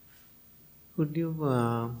could you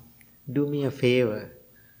do me a favor?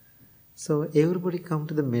 So everybody come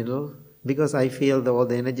to the middle because I feel all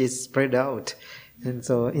the energy is spread out. And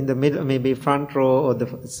so in the middle, maybe front row or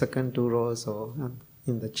the second two rows or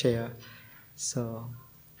in the chair. So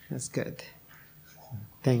that's good.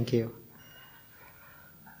 Thank you.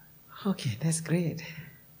 Okay, that's great.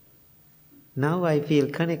 Now I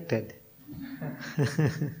feel connected.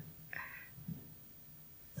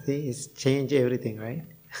 See, it's changed everything, right?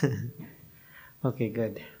 Okay,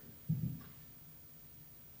 good.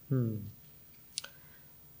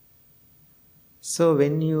 So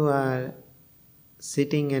when you are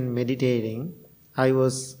sitting and meditating, I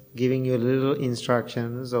was giving you little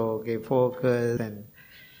instructions, okay, focus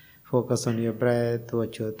on your breath,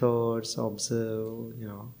 watch your thoughts, observe,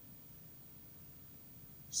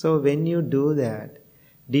 So when you do that,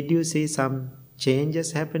 did you see some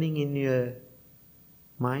changes happening in your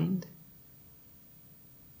mind?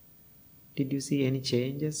 Did you see any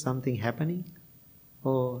changes, something happening?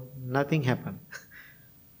 Or nothing happened?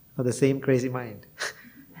 Or the same crazy mind?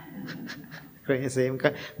 Same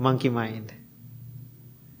monkey mind?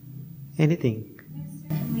 Anything?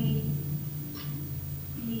 Certainly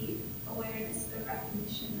the awareness, the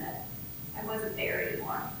recognition that I wasn't there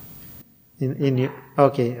anymore.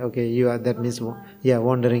 Okay, you are, that means,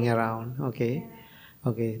 wandering around, okay.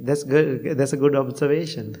 Okay, that's good, that's a good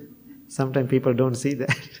observation. Sometimes people don't see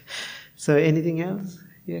that. So anything else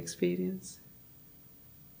you experience?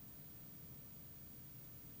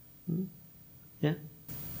 Yeah?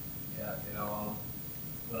 Yeah,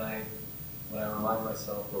 when I remind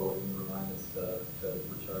myself, or when you remind us to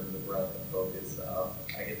return to the breath and focus,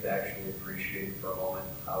 I get to actually appreciate for a moment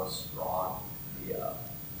how strong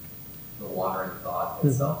the wandering thought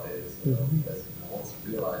itself is, because once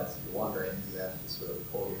you realize you're wandering, you have to sort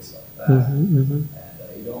of pull yourself back, and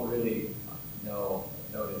you don't really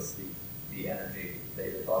notice the energy that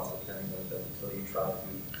your thoughts are carrying with them until you try to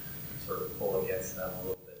sort of pull against them a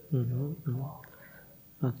little bit.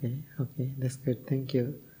 Okay, that's good. Thank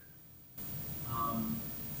you. I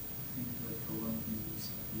think that the one thing is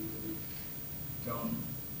that you don't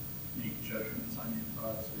make judgments on your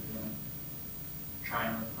thoughts, or don't try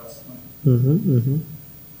and repress them. I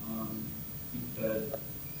think that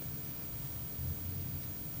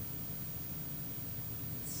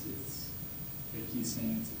it's like he's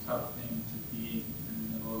saying, it's a tough thing to be in the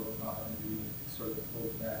middle of a thought and be sort of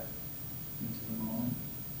pulled back into the moment.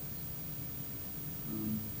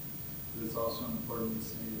 But it's also important to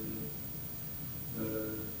say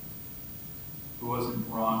that it wasn't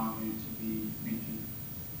wrong of you to be thinking.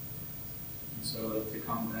 And so to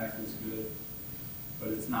come back is good, but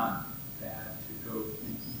it's not bad to go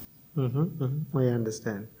thinking. I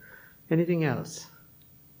understand. Anything else?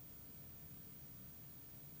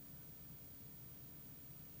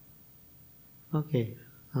 Okay.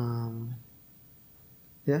 Yeah?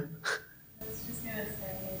 I was just going to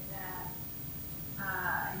say that I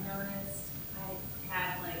noticed I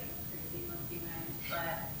had like a crazy monkey mind,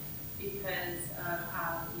 but because of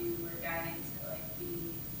how you were guiding to like be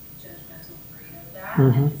judgmental free of that,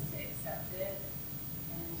 and just to accept it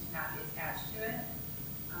and to not be attached to it,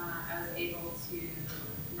 I was able to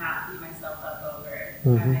not beat myself up over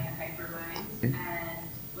having a hyper mind, and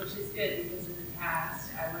which is good because in the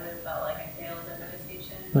past I would have felt like I failed at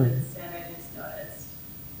meditation, but instead I just noticed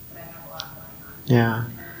that I have a lot going on. Yeah.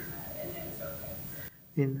 And it was okay.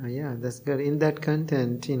 Yeah, that's good. In that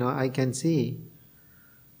content, I can see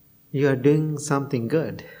you are doing something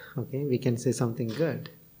good. Okay, we can say something good.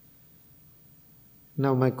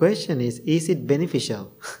 Now my question is it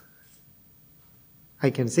beneficial? I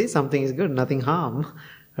can say something is good, nothing harm,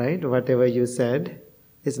 right? Whatever you said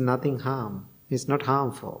is nothing harm. It's not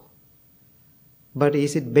harmful. But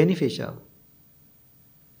is it beneficial?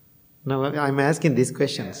 Now I'm asking these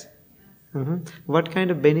questions. What kind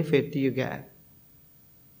of benefit do you get?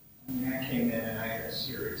 I mean, I came in and I had a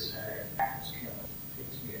serious headache. It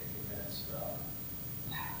takes me a few minutes.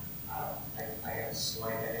 I have a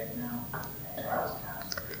slight headache now. I was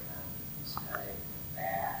concentrating on this headache,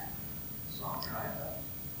 back. So I'm trying to,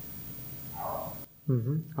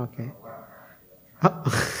 Okay.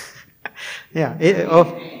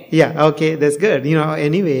 Okay, that's good.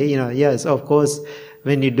 Anyway, yes, of course,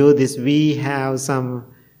 when you do this, we have some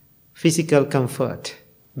physical comfort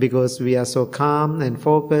because we are so calm and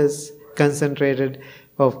focused, concentrated.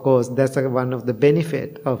 Of course, that's one of the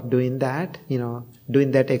benefit of doing that,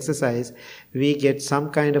 doing that exercise. We get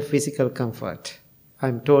some kind of physical comfort.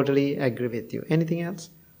 I'm totally agree with you. Anything else?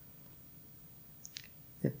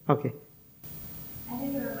 Yeah, okay. I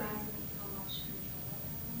think it reminds me how much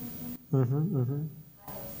control I have over things. I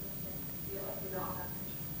also feel like we don't have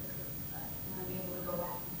control over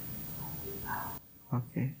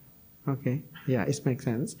Okay. Okay. Yeah, it makes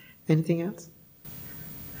sense. Anything else?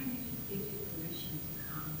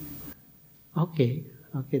 Okay.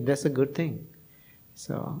 Okay, that's a good thing.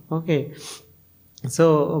 So, okay.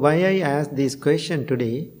 So, why I asked this question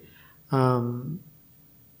today?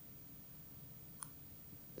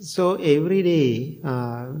 So, every day,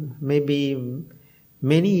 maybe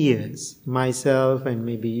many years, myself and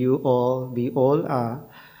maybe you all, we all are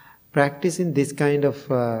practicing this kind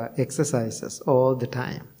of exercises all the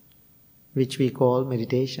time, which we call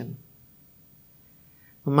meditation.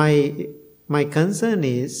 My concern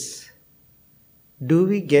is, do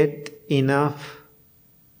we get enough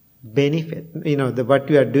benefit? What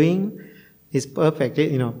you are doing is perfect.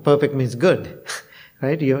 Perfect means good,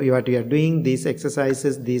 right? What you are doing, these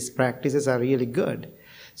exercises, these practices are really good.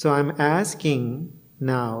 So I'm asking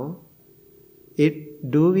now,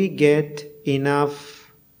 do we get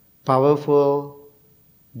enough powerful,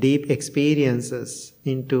 deep experiences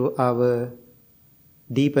into our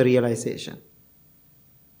deeper realization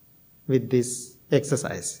with this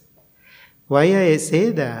exercise? Why I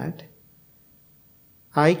say that,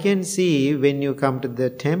 I can see when you come to the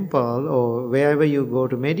temple or wherever you go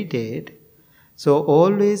to meditate, so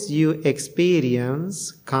always you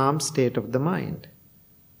experience calm state of the mind,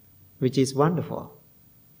 which is wonderful.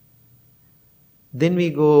 Then we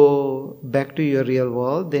go back to your real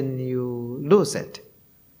world, then you lose it.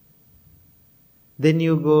 Then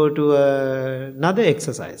you go to another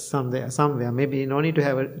exercise somewhere, maybe no need to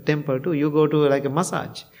have a temple too, you go to like a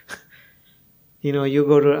massage. You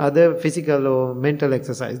go to other physical or mental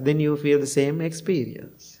exercise, then you feel the same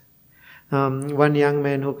experience. One young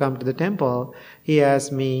man who come to the temple, he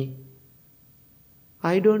asked me,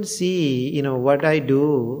 I don't see, what I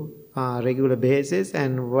do on a regular basis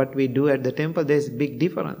and what we do at the temple, there's a big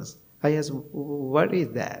difference. I asked, what is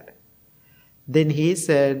that? Then he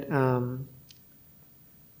said,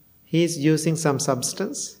 he's using some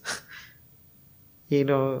substance,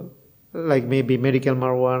 like maybe medical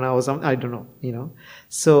marijuana or something, I don't know,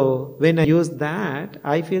 So when I use that,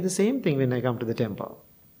 I feel the same thing when I come to the temple.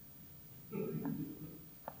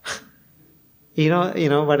 You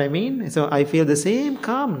know what I mean? So I feel the same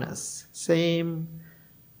calmness,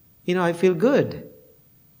 I feel good.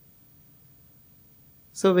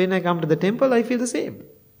 So when I come to the temple, I feel the same.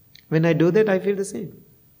 When I do that, I feel the same.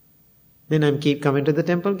 Then I'm keep coming to the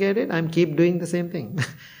temple, get it? I'm keep doing the same thing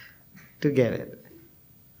to get it.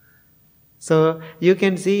 So you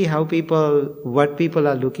can see how what people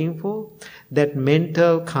are looking for, that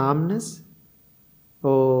mental calmness,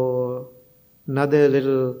 or another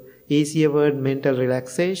little easier word, mental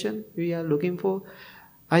relaxation we are looking for.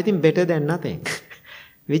 I think better than nothing,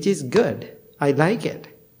 which is good. I like it.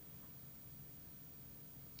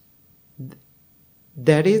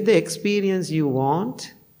 That is the experience you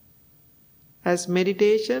want as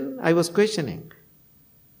meditation? I was questioning.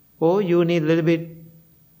 Or you need a little bit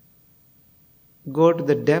go to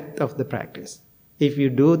the depth of the practice. If you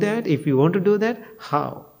do that, if you want to do that,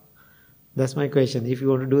 how? That's my question. If you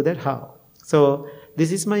want to do that, how? So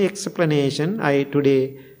this is my explanation.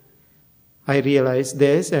 Today I realized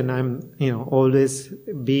this, and I'm always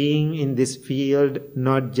being in this field,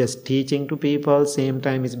 not just teaching to people, same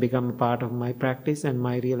time it's become a part of my practice and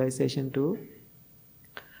my realization too.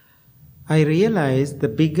 I realized the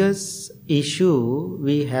biggest issue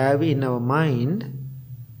we have in our mind,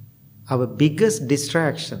 our biggest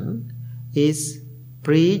distraction is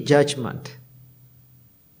pre-judgment.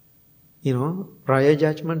 Prior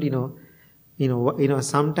judgment,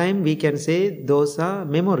 sometimes we can say those are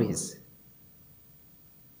memories.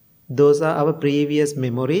 Those are our previous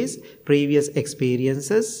memories, previous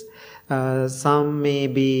experiences. Some may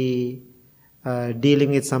be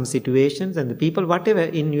dealing with some situations and the people, whatever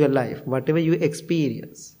in your life, whatever you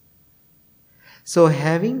experience. So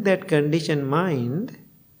having that conditioned mind,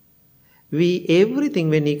 everything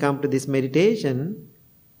when we come to this meditation,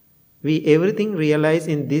 everything realize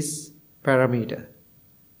in this parameter,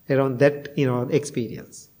 around that,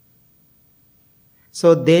 experience.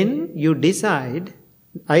 So then you decide,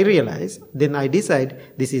 I decide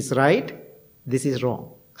this is right, this is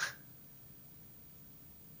wrong.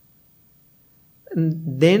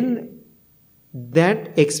 Then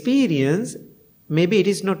that experience, maybe it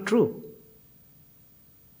is not true.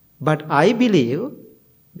 But I believe,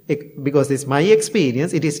 because it's my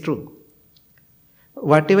experience, it is true.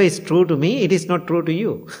 Whatever is true to me, it is not true to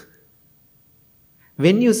you.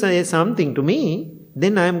 When you say something to me,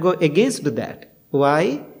 then I am go against that.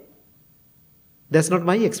 Why? That's not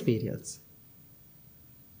my experience.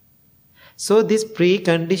 So this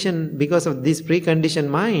because of this preconditioned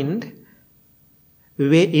mind,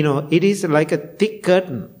 it is like a thick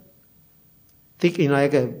curtain thick,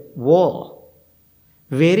 like a wall.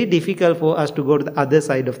 Very difficult for us to go to the other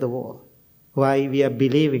side of the wall. Why? We are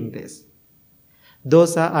believing this.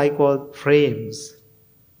 Those are, I call, frames.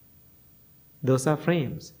 Those are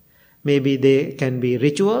frames. Maybe they can be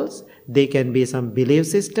rituals, they can be some belief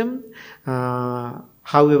system,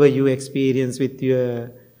 however you experience with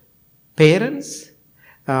your parents,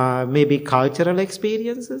 maybe cultural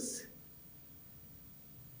experiences.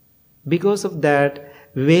 Because of that,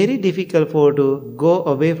 very difficult for to go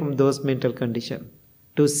away from those mental conditions,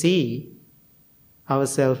 to see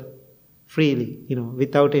ourselves freely,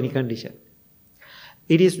 without any condition.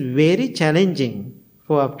 It is very challenging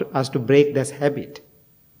for us to break this habit.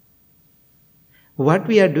 What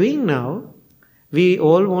we are doing now, we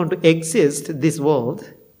all want to exist this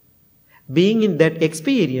world. Being in that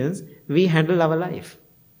experience, we handle our life.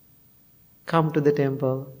 Come to the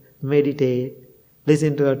temple, meditate,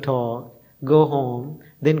 listen to a talk, go home,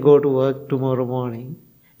 then go to work tomorrow morning.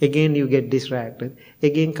 Again you get distracted,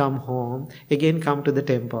 again come home, again come to the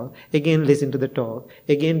temple, again listen to the talk,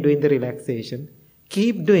 again doing the relaxation.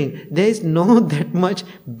 Keep doing. There is no that much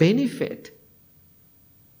benefit.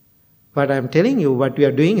 But I'm telling you, what we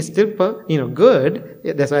are doing is still good.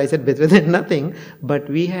 That's why I said better than nothing. But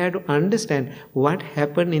we have to understand what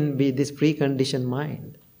happened in this preconditioned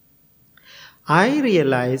mind. I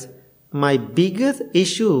realize my biggest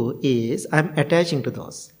issue is I'm attaching to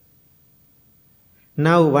those.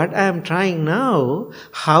 Now what I am trying now,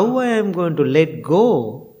 how I am going to let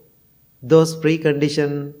go those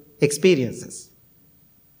preconditioned experiences.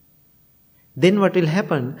 Then what will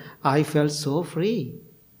happen? I felt so free.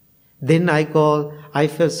 Then I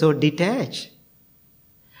felt so detached.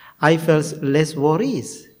 I felt less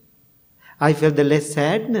worries. I felt the less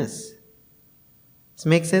sadness. Does it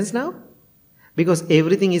make sense now? Because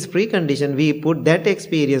everything is preconditioned. We put that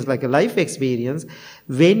experience like a life experience.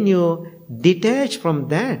 When you detach from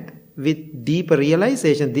that with deeper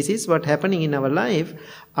realization, this is what's happening in our life,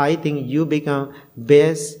 I think you become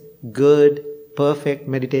best, good, perfect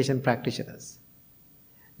meditation practitioners.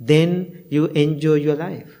 Then you enjoy your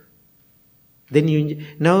life.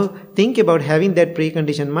 Now think about having that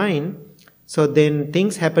preconditioned mind. So then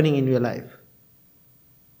things happening in your life.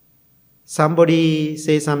 Somebody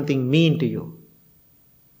says something mean to you.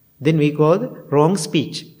 Then we call the wrong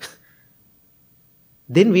speech.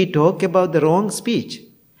 Then we talk about the wrong speech.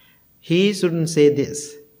 He shouldn't say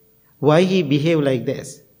this. Why he behave like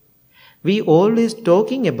this? We always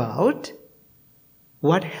talking about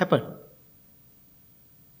what happened.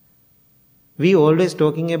 We always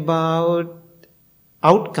talking about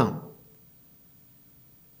outcome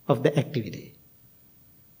of the activity.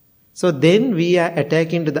 So then we are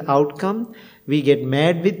attacking to the outcome. We get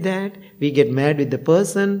mad with that. We get mad with the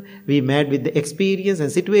person. We mad with the experience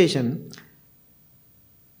and situation.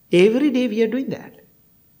 Every day we are doing that.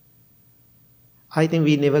 I think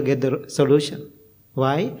we never get the solution.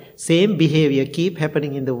 Why? Same behavior keep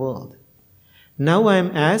happening in the world. Now I am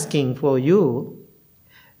asking for you,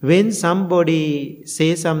 when somebody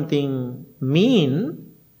says something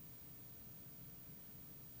mean,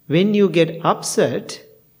 when you get upset,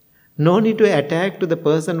 no need to attack to the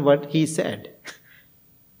person what he said.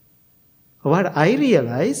 What I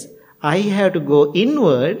realize, I have to go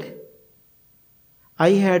inward. I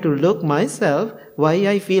have to look myself why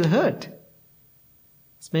I feel hurt.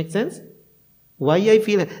 Does make sense? Why I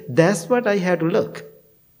feel hurt. That's what I have to look.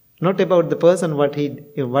 Not about the person what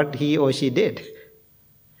he or she did.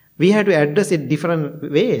 We have to address it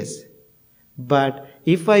different ways. But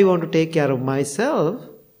if I want to take care of myself,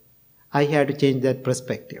 I have to change that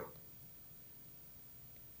perspective.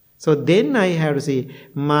 So then I have to see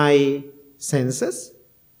my senses,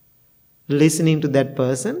 listening to that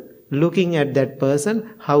person, looking at that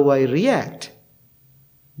person, how I react.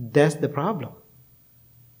 That's the problem.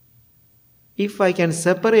 If I can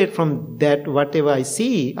separate from that whatever I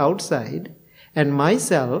see outside and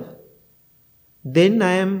myself, then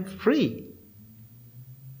I am free.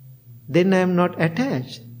 Then I am not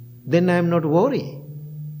attached. Then I am not worried.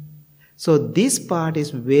 So this part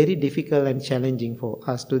is very difficult and challenging for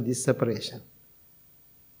us to this separation.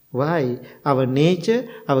 Why? Our nature,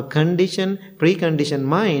 our condition, preconditioned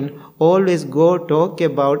mind always go talk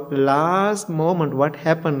about last moment, what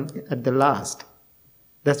happened at the last.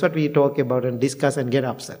 That's what we talk about and discuss and get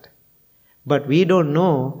upset. But we don't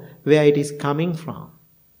know where it is coming from.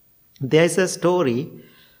 There's a story.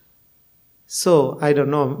 So, I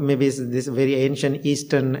don't know, maybe it's this very ancient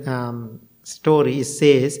Eastern story. It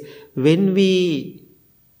says, when we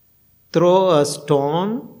throw a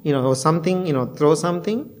stone, or something, throw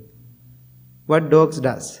something, what dogs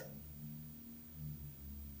does?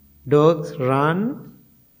 Dogs run,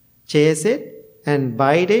 chase it, and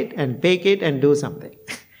bite it and peck it and do something.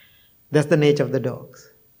 That's the nature of the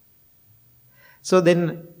dogs. So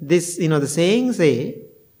then this, the saying say,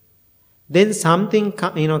 then something,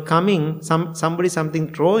 coming, somebody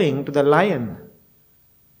something throwing to the lion.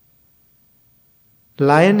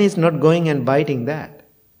 Lion is not going and biting that.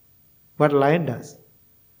 What lion does?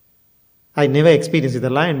 I never experienced with a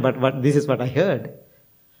lion, but this is what I heard.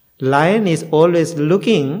 Lion is always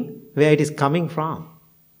looking where it is coming from.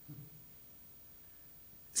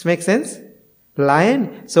 This makes sense?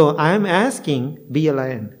 Lion, so I am asking, be a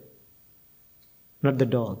lion, not the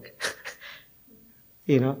dog.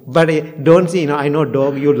 But don't see, I know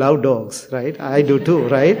dog, you love dogs, right? I do too,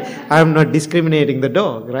 right? I'm not discriminating the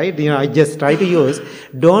dog, right? I just try to use,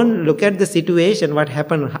 don't look at the situation, what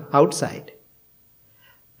happened outside.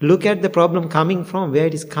 Look at the problem coming from, where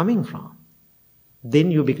it is coming from.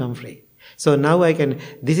 Then you become free. So now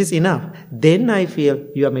this is enough. Then I feel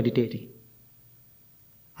you are meditating.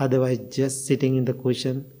 Otherwise, just sitting in the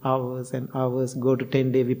cushion, hours and hours, go to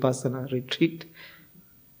 10-day Vipassana retreat,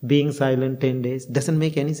 being silent 10 days, doesn't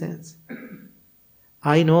make any sense.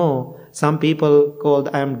 I know some people called,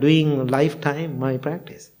 I am doing lifetime my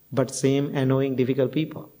practice, but same annoying, difficult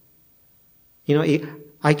people.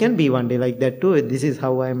 I can be one day like that too. This is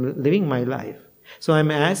how I am living my life. So I am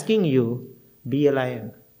asking you, be a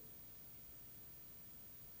lion.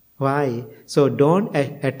 Why? So don't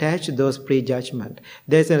attach those prejudgment.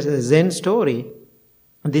 There's a Zen story.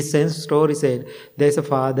 This Zen story said, there's a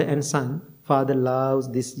father and son. Father loves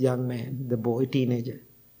this young man, the boy, teenager.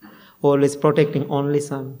 Always protecting only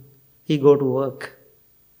son. He go to work.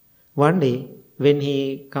 One day, when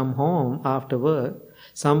he come home after work,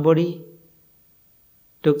 somebody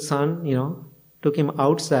took him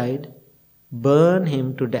outside, burn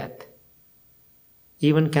him to death.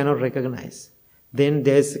 Even cannot recognize. Then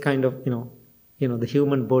there's kind of, the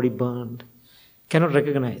human body burned. Cannot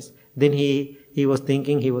recognize. Then he was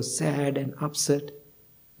thinking, he was sad and upset.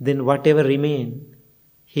 Then whatever remained,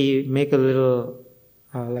 he make a little,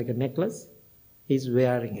 like a necklace. He's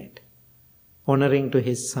wearing it. Honoring to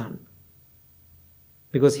his son.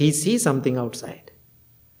 Because he sees something outside.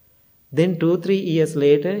 Then 2-3 years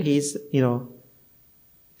later, he's,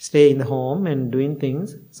 stay in the home and doing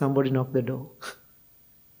things. Somebody knocked the door.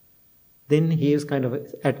 Then he is kind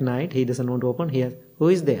of, at night, he doesn't want to open. He asks, who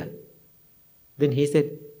is there? Then he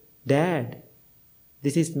said, Dad,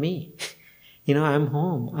 this is me. I'm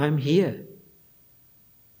home. I'm here.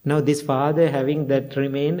 Now this father having that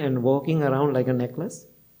remain and walking around like a necklace.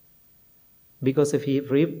 Because of his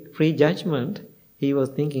free judgment, he was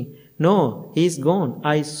thinking, no, he's gone.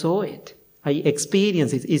 I saw it. I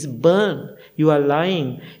experienced it. It's burned. You are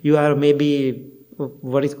lying. You are maybe,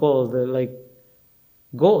 what is called, like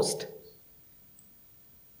ghost.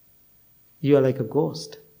 You are like a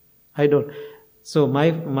ghost. So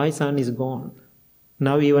my son is gone.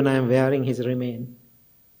 Now even I am wearing his remain.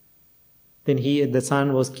 Then the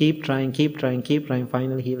son was keep trying.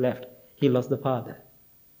 Finally he left. He lost the father.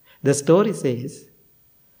 The story says,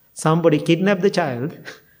 somebody kidnapped the child.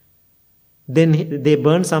 Then they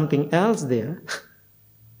burned something else there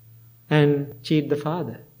and cheat the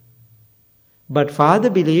father. But father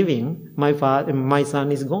believing my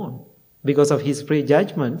son is gone because of his free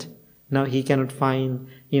judgment. Now he cannot find,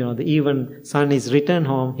 the even son is returned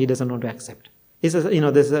home, he doesn't want to accept. This is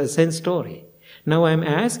a Zen story. Now I'm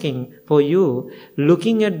asking for you,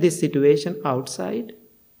 looking at this situation outside,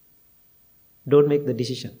 don't make the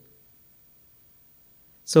decision.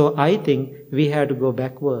 So I think we have to go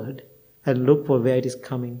backward and look for where it is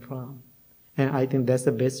coming from. And I think that's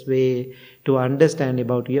the best way to understand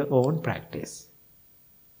about your own practice.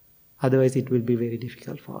 Otherwise it will be very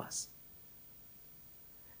difficult for us.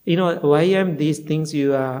 Why am these things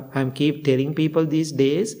I'm keep telling people these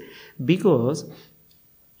days? Because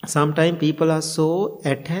sometimes people are so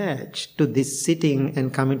attached to this sitting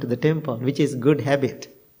and coming to the temple, which is good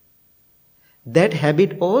habit. That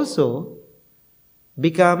habit also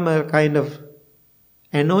become a kind of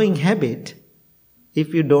annoying habit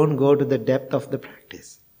if you don't go to the depth of the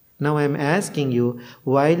practice. Now I am asking you,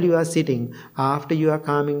 while you are sitting, after you are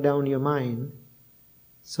calming down your mind,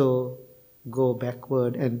 so go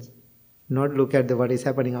backward and not look at what is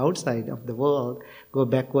happening outside of the world. Go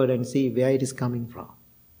backward and see where it is coming from.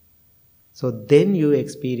 So then you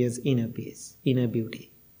experience inner peace, inner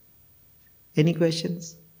beauty. Any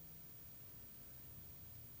questions?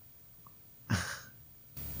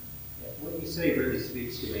 What you say really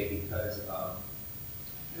speaks to me because I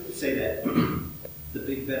would say that the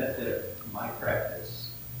big benefit of my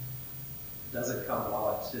practice doesn't come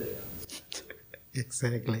while I'm sitting on this.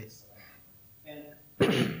 Exactly.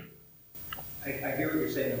 And I hear what you're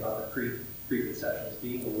saying about the preconceptions,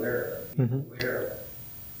 being aware of, aware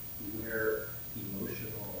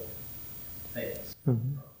emotional things.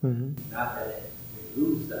 Not that it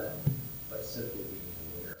removes them, but simply being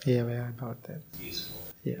aware. Yeah, aware about that. It's useful.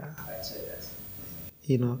 Yeah. I'd say that's.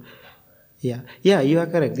 Yeah, you are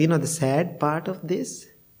correct. The sad part of this,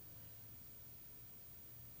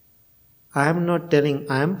 I am not telling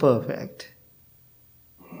I am perfect.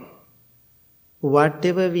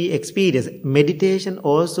 Whatever we experience, meditation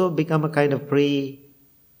also become a kind of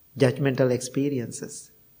pre-judgmental experiences.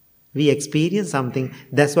 We experience something,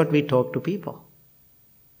 that's what we talk to people.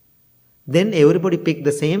 Then everybody pick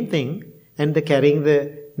the same thing and they're carrying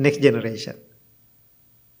the next generation.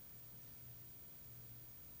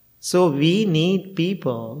 So we need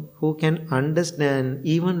people who can understand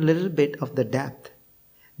even a little bit of the depth.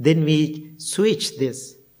 Then we switch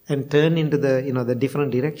this and turn into the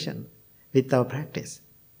different direction with our practice.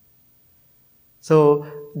 So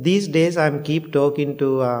these days I'm keep talking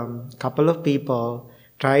to a couple of people,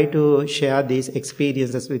 try to share these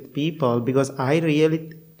experiences with people because I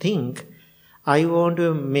really think I want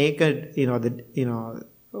to make another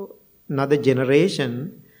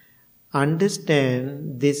generation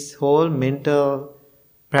understand this whole mental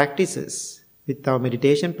practices. With our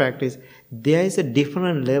meditation practice, there is a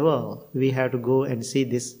different level we have to go and see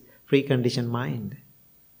this preconditioned mind.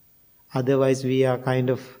 Otherwise we are kind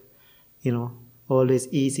of, always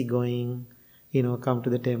easygoing, come to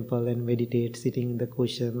the temple and meditate, sitting in the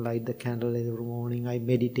cushion, light the candle every morning, I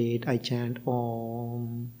meditate, I chant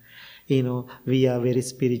Om. We are very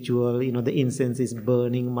spiritual, the incense is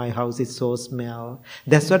burning, my house is so smell.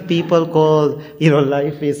 That's what people call,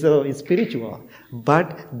 life is so spiritual.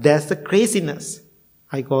 But that's the craziness.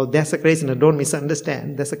 I call that's a craziness, don't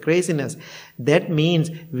misunderstand, that's a craziness. That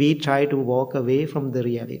means we try to walk away from the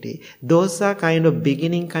reality. Those are kind of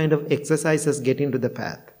beginning kind of exercises get into the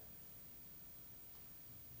path.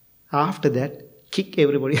 After that, kick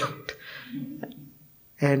everybody out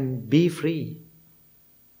and be free.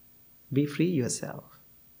 Be free yourself.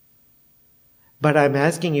 But I'm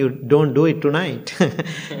asking you, don't do it tonight.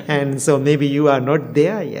 And so maybe you are not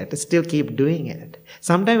there yet. Still keep doing it.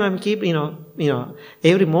 Sometimes I'm keep,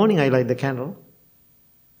 every morning I light the candle.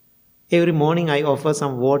 Every morning I offer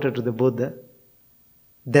some water to the Buddha.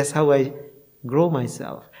 That's how I grow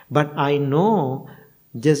myself. But I know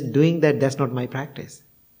just doing that's not my practice.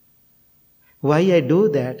 Why I do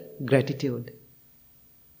that? Gratitude.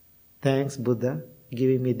 Thanks, Buddha,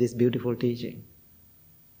 giving me this beautiful teaching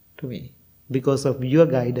to me. Because of your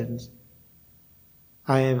guidance,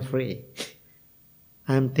 I am free.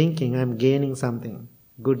 I am thinking, I am gaining something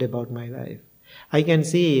good about my life. I can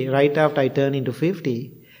see right after I turn into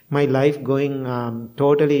 50, my life going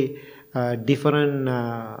totally different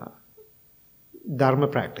dharma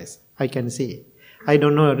practice. I can see. I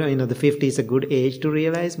don't know, the 50 is a good age to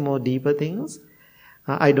realize more deeper things.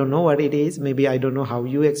 I don't know what it is. Maybe I don't know how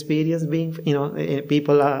you experience being,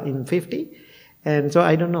 people are in 50. And so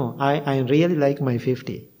I don't know. I really like my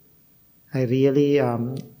 50. I really,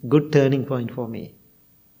 good turning point for me.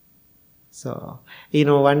 So,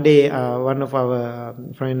 one day, one of our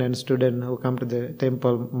friend and student who come to the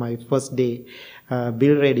temple, my first day,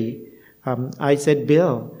 Bill Reddy, I said,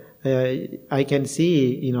 Bill, I can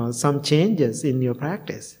see, some changes in your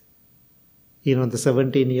practice. The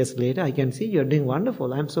 17 years later, I can see you're doing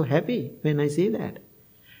wonderful. I'm so happy when I see that.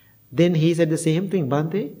 Then he said the same thing,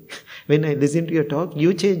 Bhante, when I listen to your talk,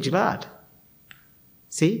 you change a lot.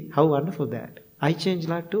 See, how wonderful that. I change a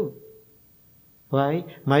lot too. Why?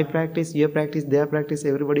 My practice, your practice, their practice,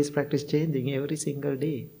 everybody's practice changing every single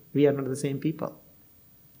day. We are not the same people.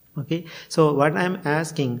 Okay? So what I'm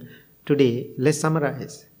asking today, let's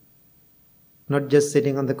summarize. Not just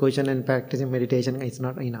sitting on the cushion and practicing meditation is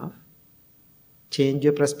not enough. Change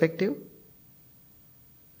your perspective.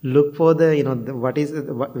 Look for where is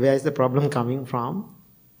the problem coming from,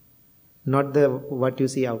 not what you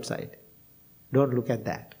see outside. Don't look at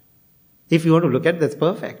that. If you want to look at that's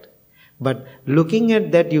perfect. But looking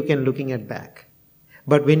at that, you can looking at back.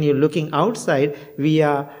 But when you're looking outside, we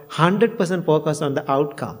are 100% focused on the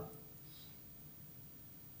outcome.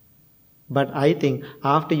 But I think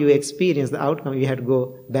after you experience the outcome, you have to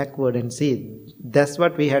go backward and see. That's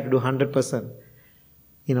what we have to do 100%.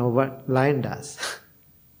 What lion does.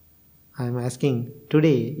 I'm asking,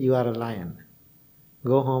 today you are a lion.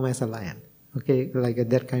 Go home as a lion. Okay, like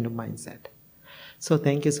that kind of mindset. So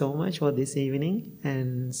thank you so much for this evening.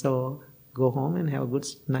 And so go home and have a good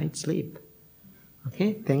night's sleep.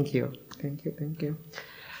 Okay, thank you. Thank you.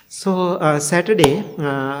 So Saturday,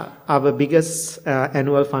 our biggest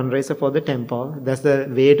annual fundraiser for the temple. That's the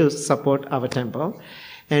way to support our temple.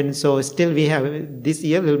 And so still we have, this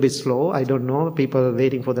year a little bit slow. I don't know, people are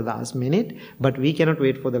waiting for the last minute, but we cannot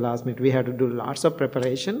wait for the last minute. We have to do lots of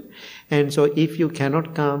preparation. And so if you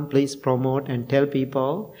cannot come, please promote and tell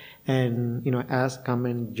people and, ask, come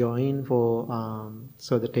and join for,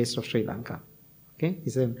 the Taste of Sri Lanka. Okay,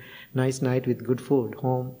 it's a nice night with good food,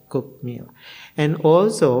 home cooked meal. And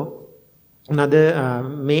also, another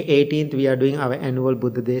May 18th, we are doing our annual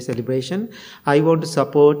Buddha Day celebration. I want to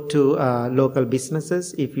support to local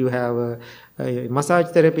businesses. If you have a massage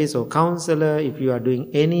therapist or counselor, if you are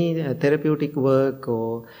doing any therapeutic work,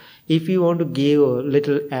 or if you want to give a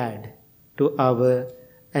little ad to our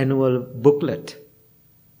annual booklet,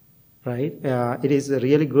 right? It is a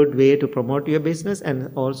really good way to promote your business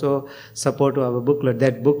and also support our booklet.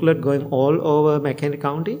 That booklet going all over McHenry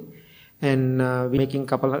County, and we're making a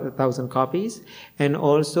couple of thousand copies. And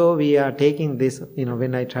also we are taking this,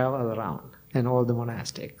 when I travel around and all the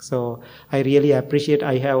monastics. So I really appreciate,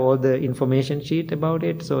 I have all the information sheet about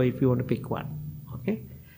it. So if you want to pick one, okay?